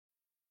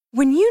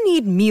When you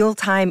need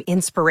mealtime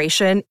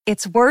inspiration,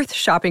 it's worth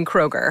shopping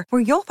Kroger,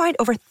 where you'll find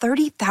over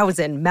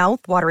 30,000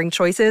 mouth-watering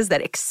choices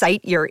that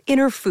excite your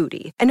inner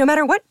foodie. And no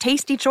matter what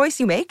tasty choice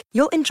you make,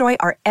 you'll enjoy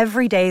our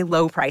everyday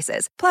low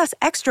prices, plus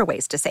extra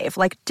ways to save,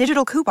 like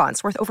digital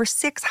coupons worth over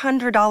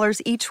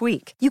 $600 each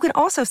week. You can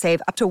also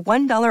save up to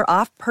 $1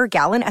 off per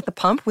gallon at the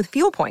pump with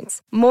fuel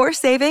points. More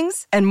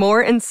savings and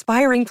more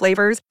inspiring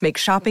flavors make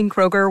shopping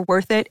Kroger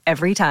worth it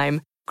every time.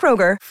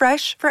 Kroger,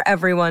 fresh for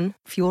everyone.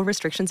 Fuel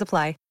restrictions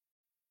apply.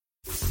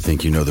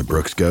 Think you know the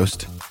Brooks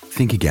Ghost?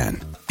 Think again.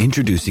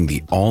 Introducing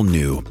the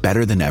all-new,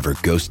 better-than-ever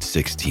Ghost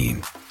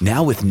 16.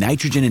 Now with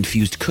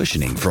nitrogen-infused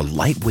cushioning for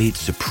lightweight,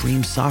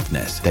 supreme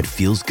softness that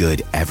feels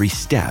good every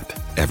step,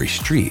 every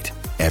street,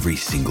 every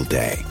single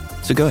day.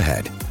 So go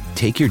ahead,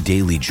 take your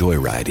daily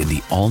joyride in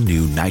the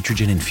all-new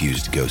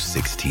nitrogen-infused Ghost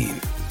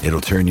 16.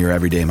 It'll turn your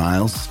everyday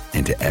miles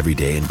into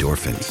everyday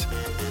endorphins.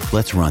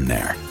 Let's run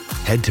there.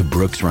 Head to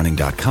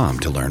brooksrunning.com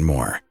to learn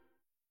more.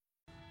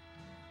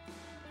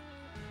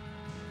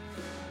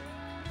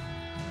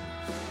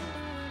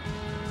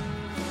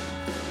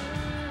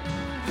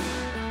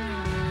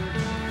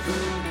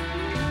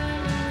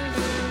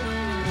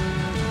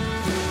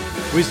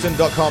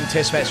 Wisdom.com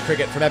Test Match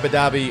Cricket from Abu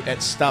Dhabi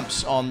at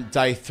Stumps on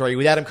day 3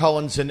 with Adam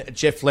Collins and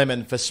Jeff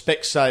Lemon for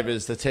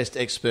Specsavers, the test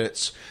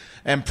experts,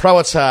 and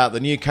Proatar, the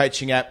new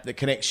coaching app that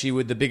connects you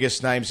with the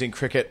biggest names in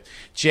cricket.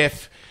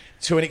 Jeff,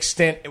 to an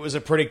extent, it was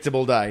a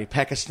predictable day.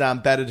 Pakistan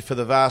batted for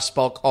the vast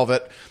bulk of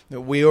it.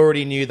 We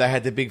already knew they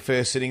had the big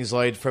first innings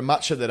lead. For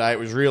much of the day, it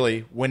was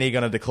really, when are you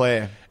going to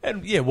declare?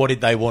 And yeah, what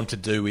did they want to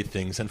do with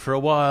things? And for a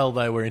while,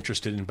 they were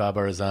interested in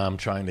Babar Azam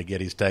trying to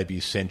get his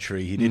debut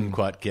century. He didn't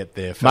quite get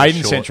there.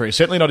 Maiden century,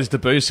 certainly not his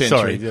debut century.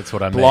 Sorry, that's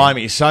what I mean.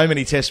 Blimey, so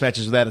many test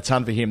matches without a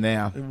ton for him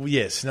now.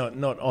 Yes,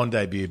 not on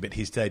debut, but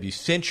his debut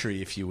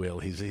century, if you will.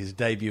 He's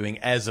debuting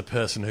as a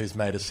person who's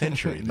made a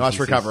century. Nice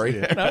recovery.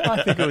 No,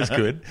 I think it was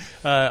good.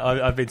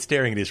 I've been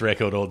staring at his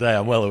record all day.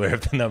 I'm well aware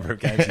of the number of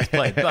games he's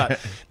played. But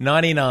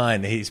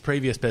 99, his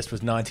previous best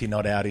was 90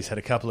 not out. He's had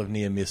a couple of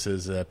near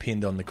misses,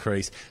 pinned on the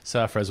crease.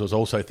 Sarfraz was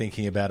also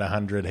thinking about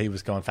 100. He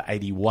was gone for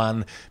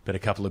 81, but a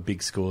couple of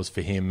big scores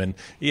for him. And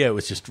yeah, it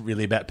was just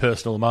really about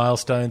personal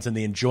milestones and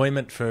the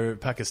enjoyment for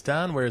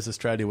Pakistan, whereas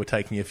Australia were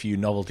taking a few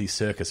novelty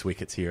circus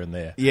wickets here and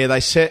there. Yeah,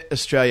 they set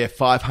Australia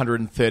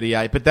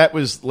 538, but that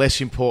was less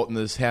important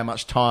as how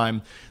much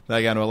time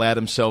they're going to allow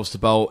themselves to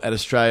bowl at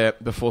Australia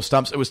before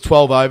stumps. It was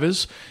 12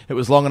 overs. It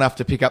was long enough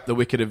to pick up the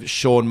wicket of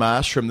Shaun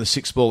Marsh from the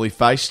 6th ball he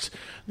faced.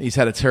 He's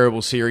had a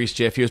terrible series,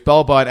 Jeff. He was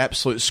bowled by an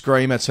absolute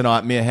screamer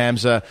tonight, Mir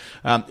Hamza.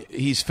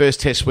 His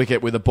first test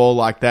wicket with a ball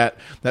like that,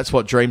 that's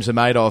what dreams are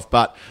made of.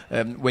 But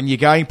when you're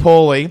going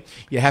poorly,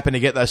 you happen to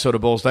get those sort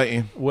of balls, don't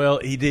you? Well,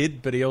 he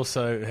did, but he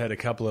also had a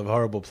couple of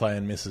horrible play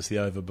and misses the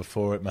over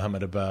before at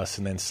Mohammad Abbas,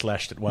 and then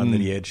slashed at one that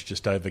he edged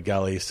just over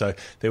gully. So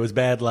there was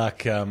bad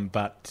luck,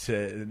 but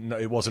no,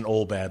 it wasn't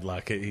all bad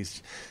luck.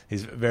 He's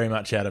very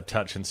much out of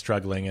touch and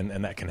struggling,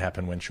 and that can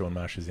happen when Shaun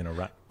Marsh is in a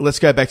rut. Let's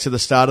go back to the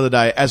start of the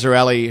day. Azhar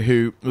Ali,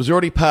 who was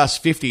already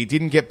past 50,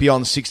 didn't get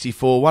beyond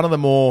 64. One of the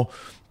more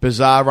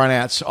bizarre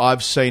run-outs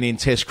I've seen in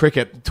Test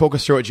cricket. Talk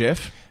us through it,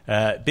 Jeff.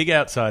 Big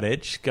outside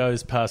edge,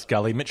 goes past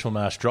gully. Mitchell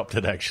Marsh dropped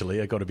it,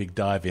 actually. I got a big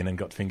dive in and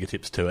got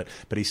fingertips to it.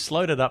 But he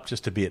slowed it up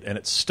just a bit, and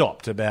it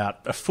stopped about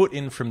a foot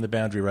in from the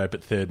boundary rope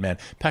at third man.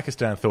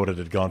 Pakistan thought it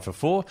had gone for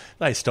 4.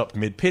 They stopped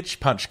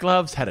mid-pitch, punched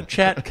gloves, had a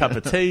chat, cup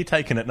of tea,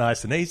 taken it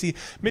nice and easy.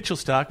 Mitchell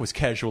Starc was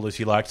casual as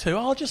you like too.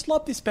 I'll just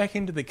lob this back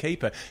into the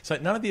keeper. So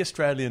none of the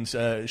Australians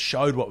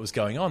showed what was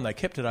going on. They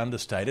kept it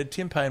understated.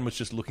 Tim Payne was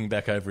just looking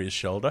back over his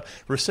shoulder,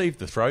 received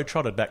the throw,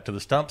 trotted back to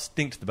the stumps,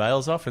 dinked the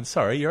bails off, and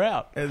sorry, you're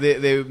out.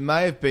 There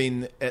may have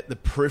been at the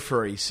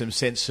periphery some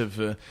sense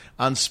of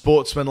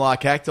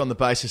unsportsmanlike act on the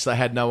basis they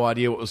had no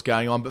idea what was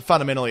going on, but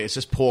fundamentally it's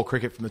just poor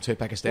cricket from the two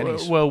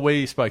Pakistanis. Well,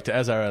 we spoke to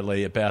Azhar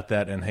Ali about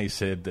that, and he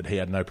said that he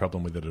had no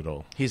problem with it at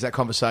all. Here's that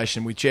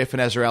conversation with Jeff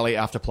and Azhar Ali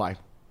after play.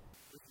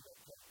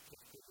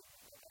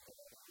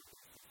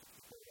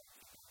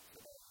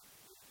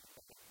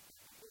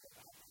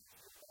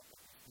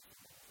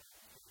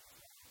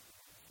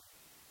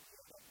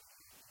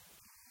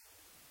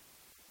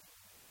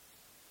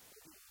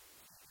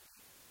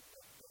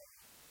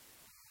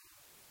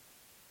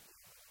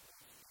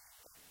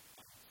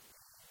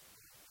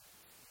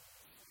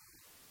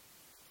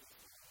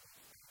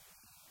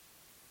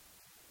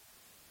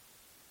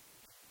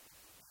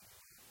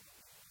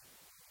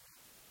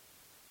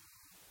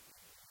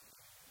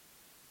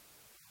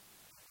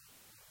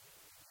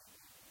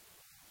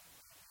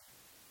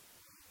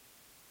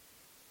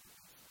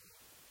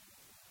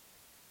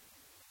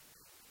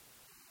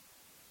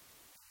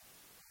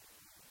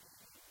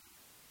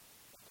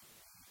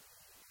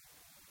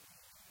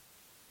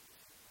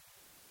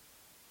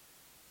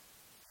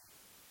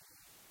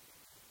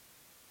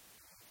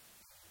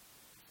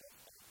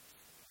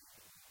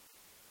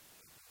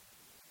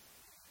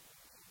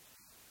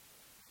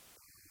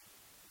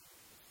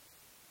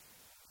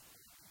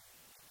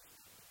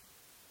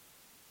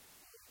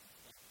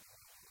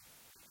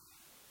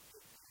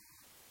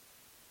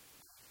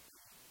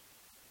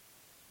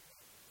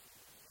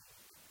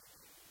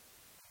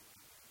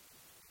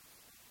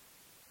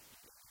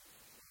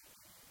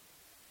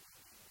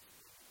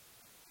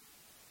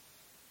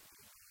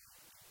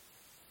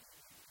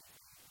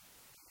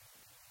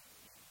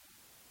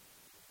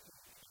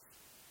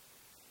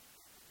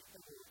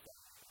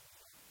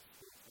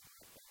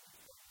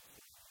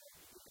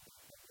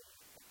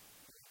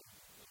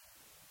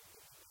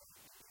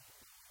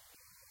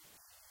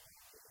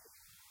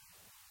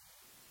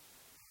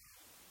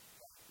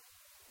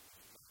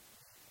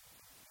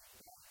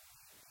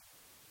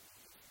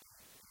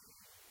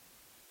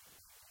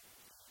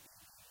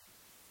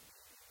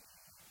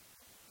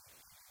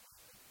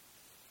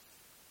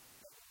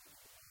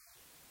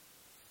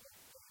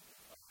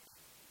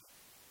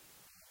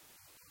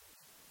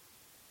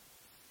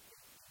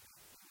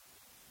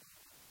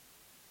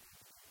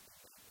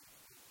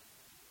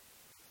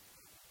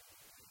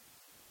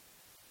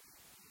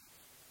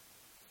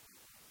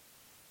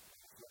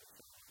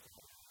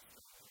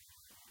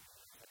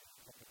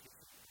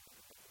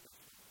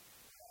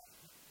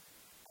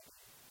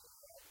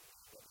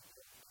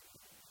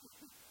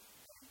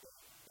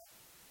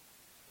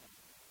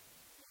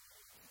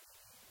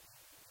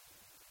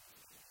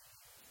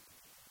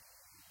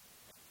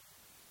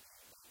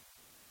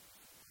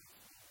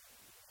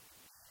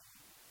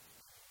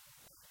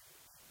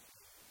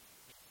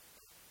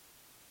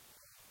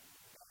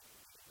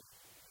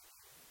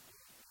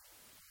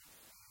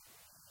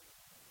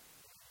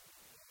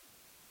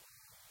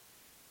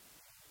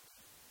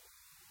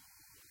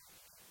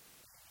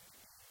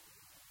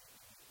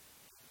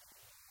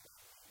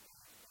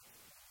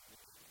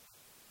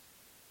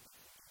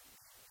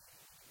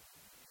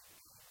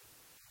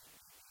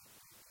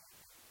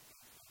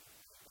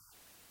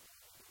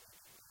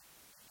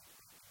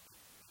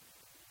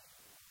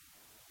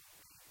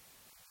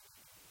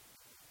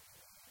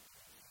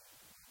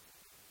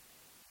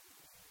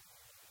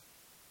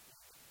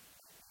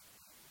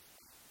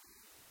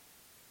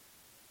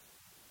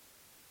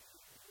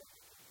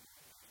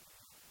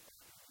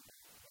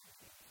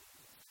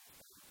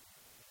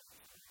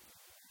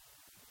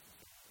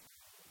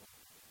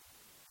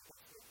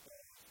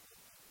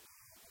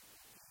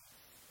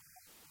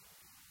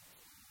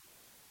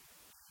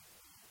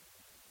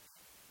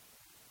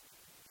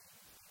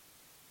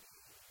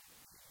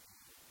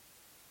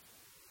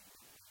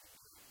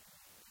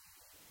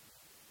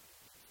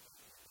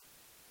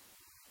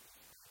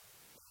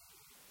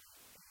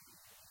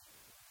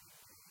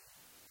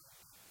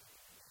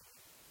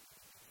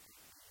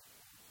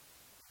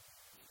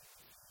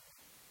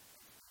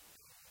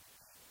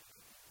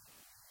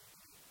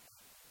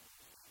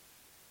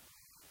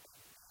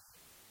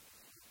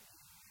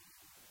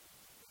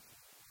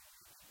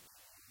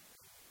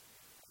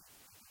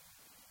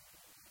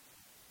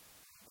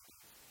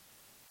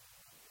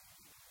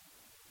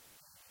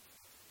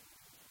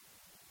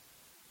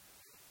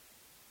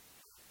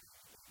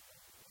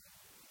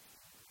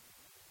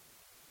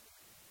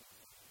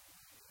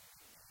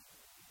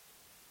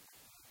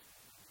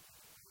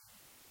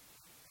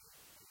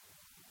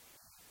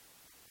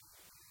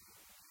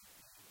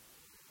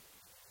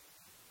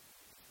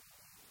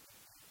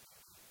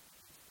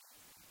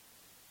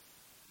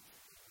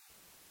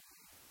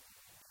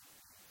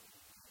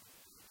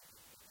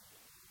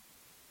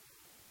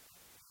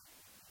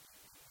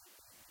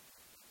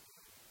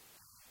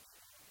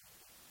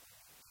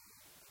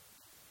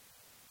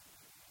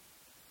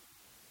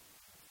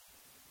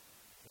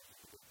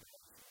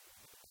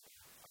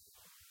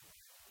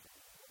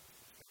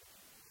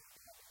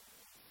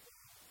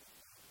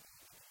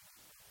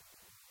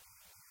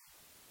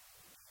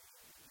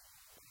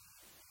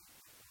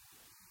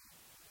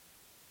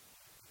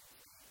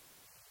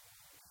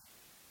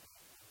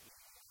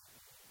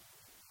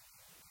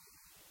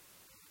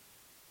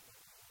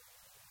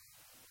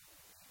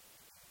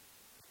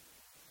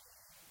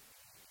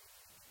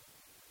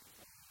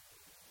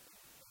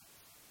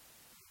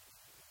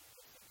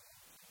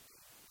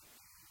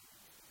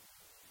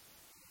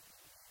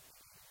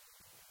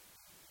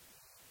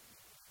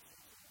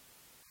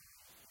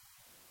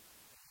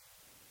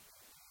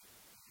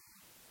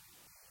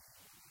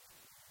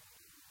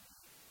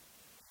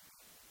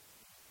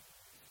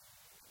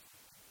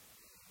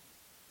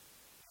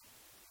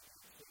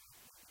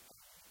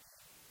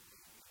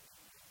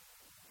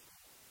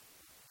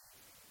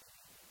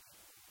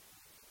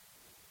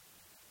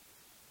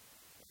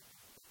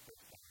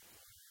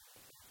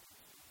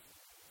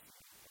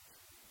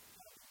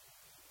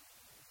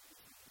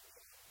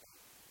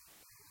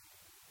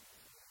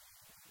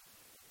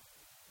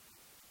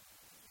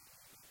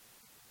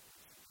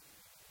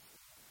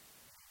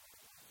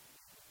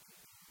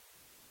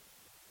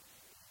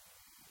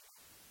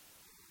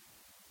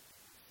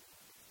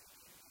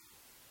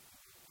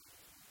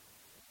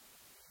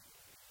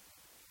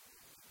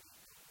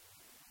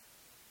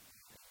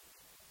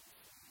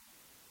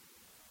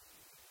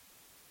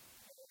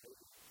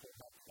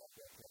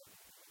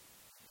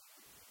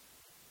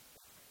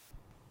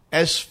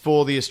 As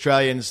for the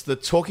Australians, the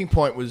talking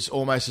point was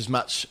almost as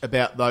much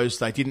about those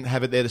they didn't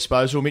have at their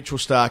disposal. Mitchell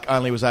Starc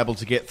only was able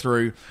to get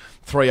through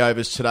 3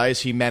 overs today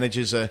as he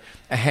manages a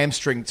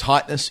hamstring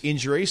tightness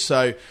injury.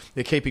 So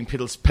they're keeping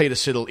Peter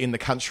Siddle in the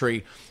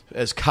country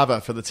as cover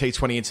for the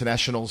T20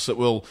 internationals that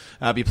will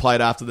be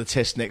played after the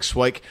test next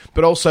week.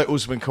 But also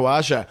Usman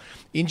Khawaja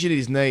injured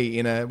his knee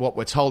in what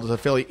we're told is a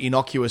fairly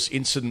innocuous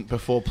incident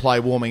before play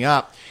warming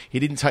up. He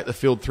didn't take the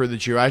field through the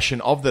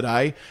duration of the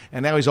day,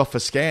 and now he's off for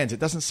scans. It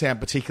doesn't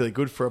sound particularly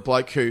good for a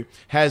bloke who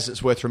has,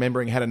 it's worth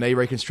remembering, had a knee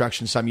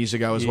reconstruction some years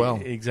ago as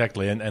well.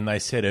 Exactly, and they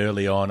said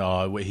early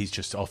on, he's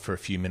just off for a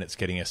few minutes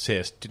getting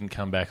assessed, didn't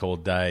come back all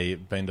day,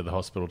 been to the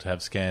hospital to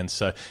have scans.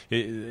 So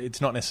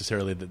it's not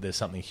necessarily that there's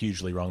something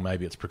hugely wrong,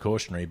 maybe it's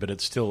precautionary, but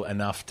it's still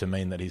enough to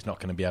mean that he's not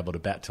going to be able to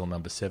bat till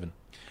number 7.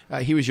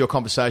 Here was your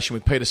conversation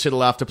with Peter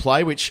Siddle after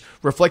play, which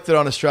reflected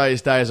on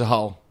Australia's day as a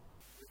whole.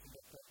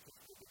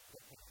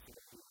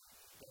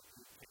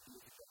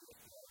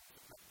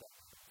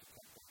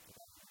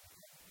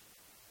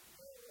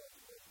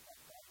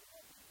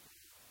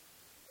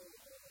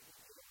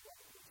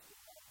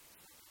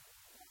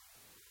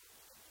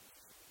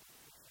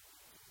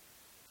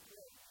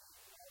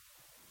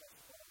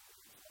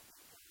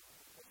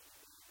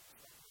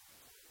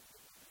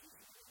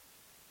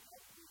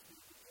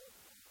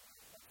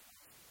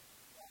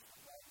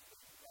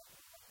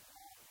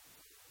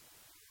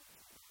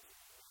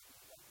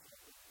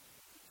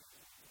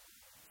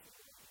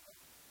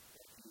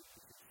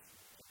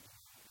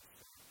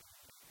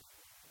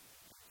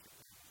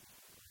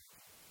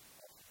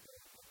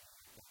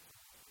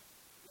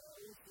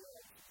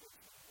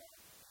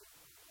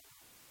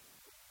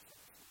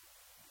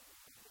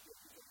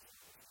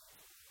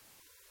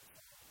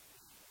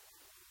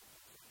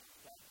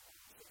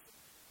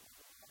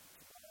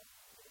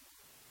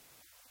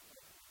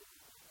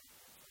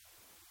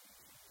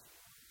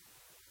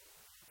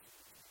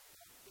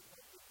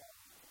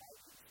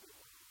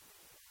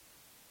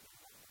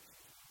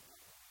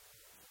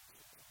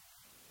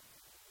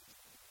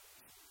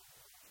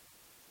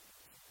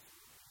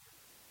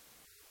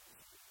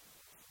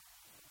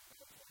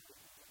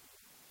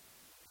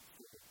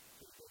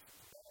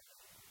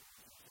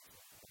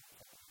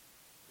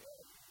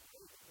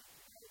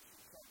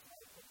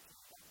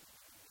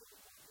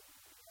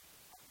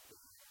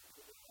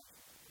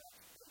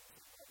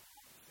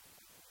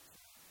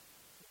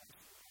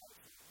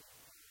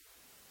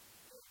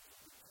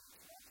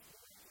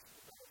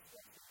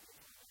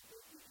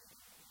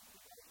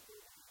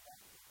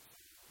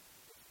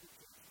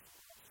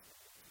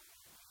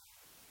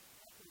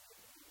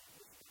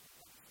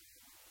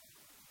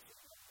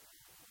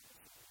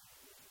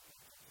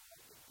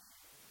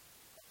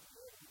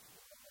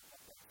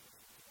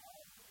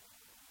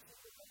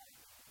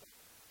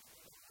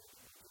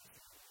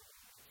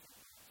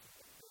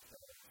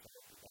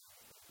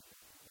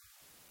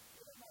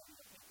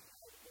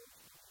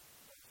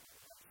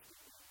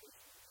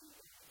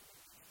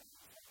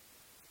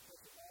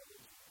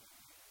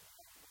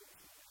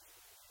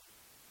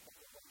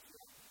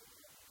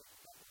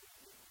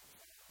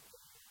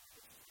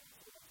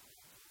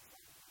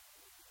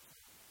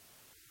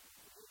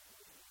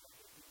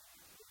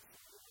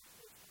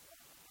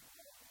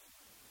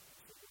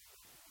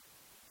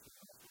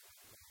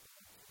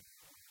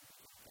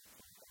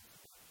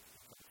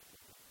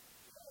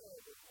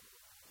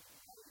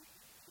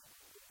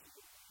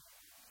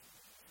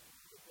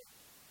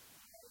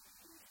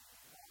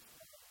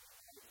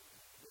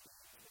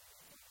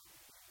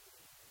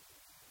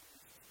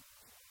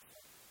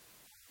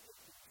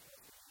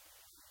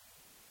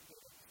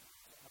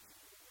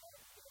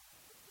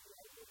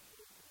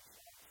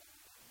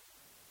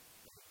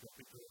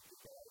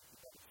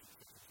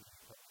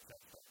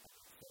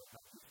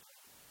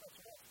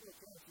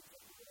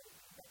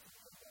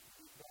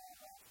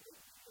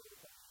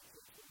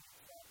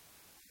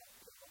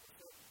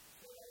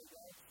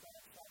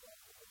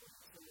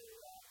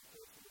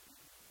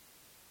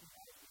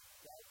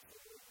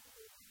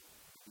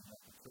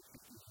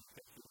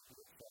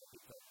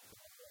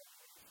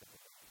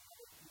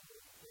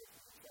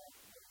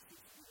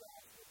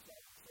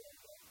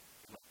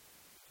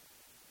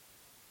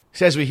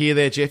 So as we hear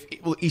there, Jeff,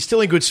 well, he's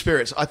still in good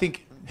spirits. I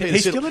think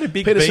he's still got a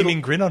big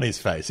beaming grin on his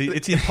face.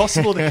 It's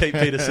impossible to keep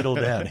Peter Siddle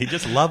down. He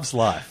just loves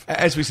life.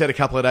 As we said a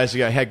couple of days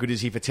ago, how good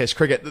is he for Test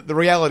cricket? The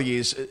reality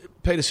is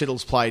Peter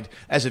Siddle's played,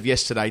 as of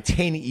yesterday,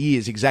 10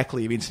 years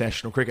exactly of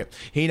international cricket.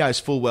 He knows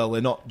full well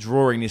they're not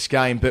drawing this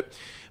game, but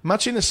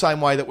much in the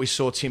same way that we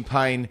saw Tim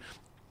Payne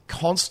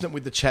constant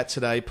with the chat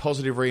today,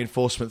 positive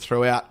reinforcement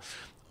throughout,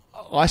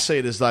 I see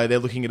it as though they're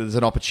looking at it as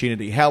an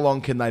opportunity. How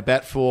long can they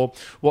bat for?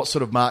 What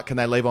sort of mark can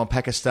they leave on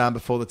Pakistan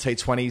before the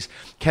T20s?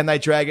 Can they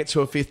drag it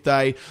to a 5th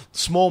day?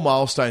 Small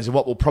milestones in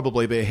what will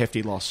probably be a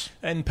hefty loss.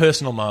 And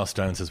personal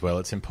milestones as well.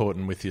 It's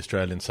important with the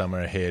Australian summer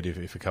ahead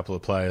if a couple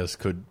of players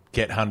could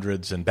get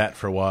hundreds and bat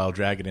for a while,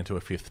 drag it into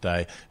a fifth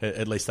day,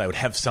 at least they would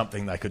have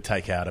something they could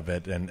take out of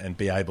it and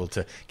be able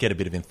to get a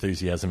bit of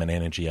enthusiasm and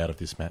energy out of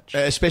this match.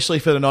 Especially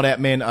for the not-out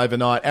men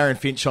overnight. Aaron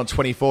Finch on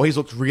 24, he's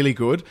looked really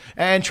good.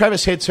 And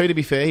Travis Head too, to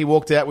be fair. He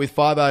walked out with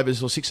 5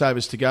 overs or 6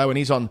 overs to go, and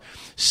he's on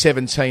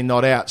 17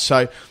 not out.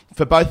 So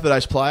for both of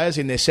those players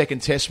in their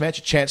second test match,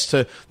 a chance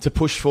to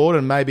push forward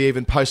and maybe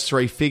even post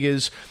 3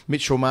 figures.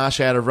 Mitchell Marsh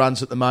out of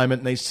runs at the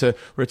moment, needs to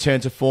return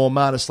to form.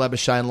 Marnus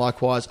Labuschagne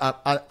likewise,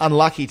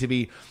 unlucky to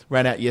be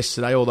ran out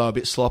yesterday, although a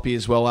bit sloppy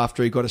as well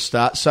after he got a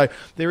start. So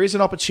there is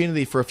an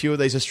opportunity for a few of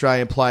these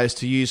Australian players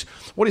to use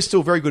what is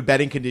still very good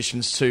batting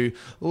conditions to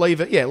leave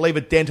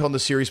a dent on the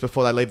series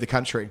before they leave the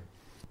country.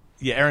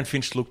 Yeah, Aaron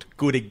Finch looked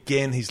good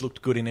again. He's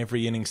looked good in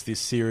every innings this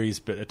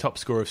series, but a top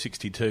score of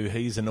 62.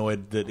 He's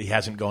annoyed that he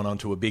hasn't gone on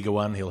to a bigger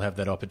one. He'll have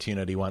that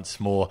opportunity once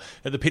more.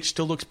 The pitch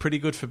still looks pretty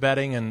good for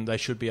batting, and they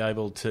should be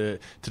able to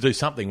do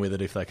something with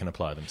it if they can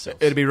apply themselves.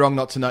 It'd be wrong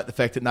not to note the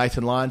fact that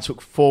Nathan Lyon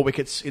took 4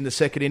 wickets in the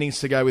second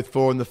innings to go with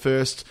 4 in the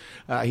first.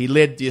 He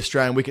led the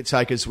Australian wicket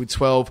takers with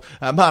 12.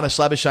 Marnus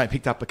Labuschagne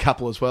picked up a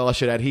couple as well. I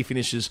should add, he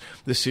finishes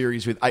the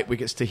series with 8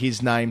 wickets to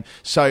his name.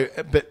 So,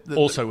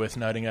 also worth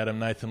noting, Adam,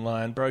 Nathan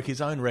Lyon broke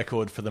his own record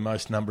for the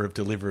most number of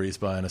deliveries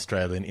by an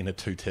Australian in a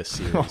 2-test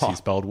series.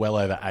 He's bowled well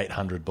over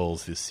 800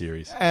 balls this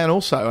series. And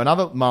also,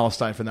 another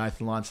milestone for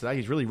Nathan Lyon today,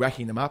 he's really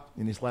racking them up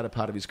in this latter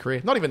part of his career.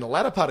 Not even the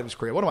latter part of his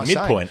career. What am I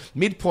saying?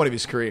 Midpoint of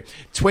his career.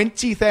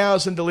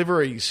 20,000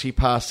 deliveries he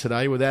passed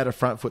today without a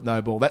front foot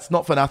no ball. That's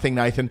not for nothing,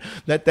 Nathan.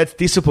 That's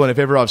discipline if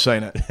ever I've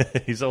seen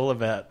it. He's all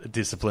about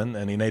discipline,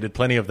 and he needed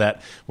plenty of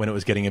that when it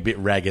was getting a bit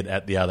ragged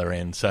at the other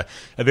end. So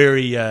a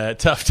very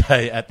tough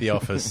day at the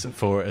office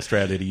for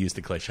Australia, to use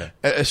the cliche.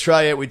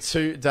 Australia with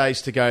 2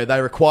 days to go.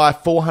 They require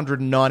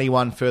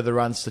 491 further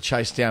runs to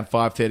chase down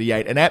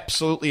 538 and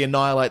absolutely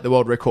annihilate the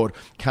world record.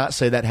 Can't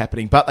see that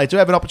happening. But they do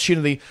have an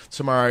opportunity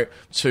tomorrow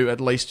to at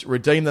least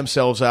redeem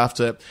themselves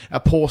after a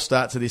poor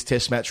start to this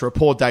test match, or a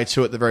poor day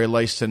 2 at the very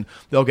least, and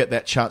they'll get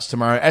that chance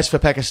tomorrow. As for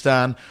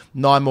Pakistan,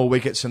 9 more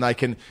wickets and they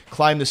can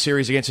claim the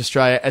series against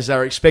Australia as they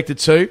were expected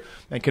to,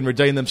 and can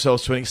redeem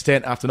themselves to an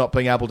extent after not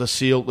being able to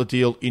seal the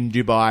deal in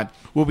Dubai.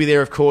 We'll be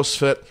there, of course,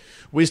 for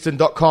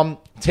Wisden.com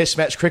Test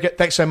Match Cricket.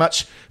 Thanks so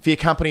much for your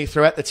company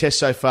throughout the test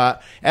so far.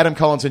 Adam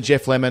Collins and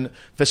Jeff Lemon,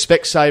 for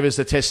Specsavers,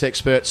 the test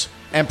experts,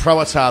 and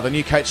Proatar, the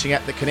new coaching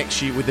app that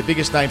connects you with the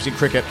biggest names in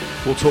cricket.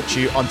 We'll talk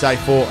to you on day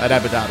 4 at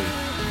Abu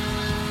Dhabi.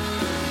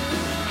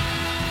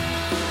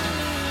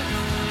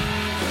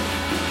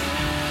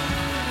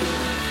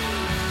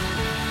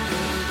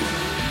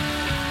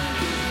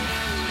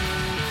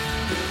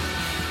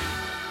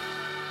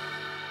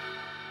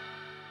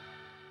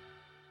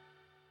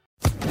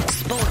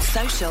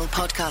 Social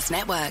Podcast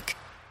Network.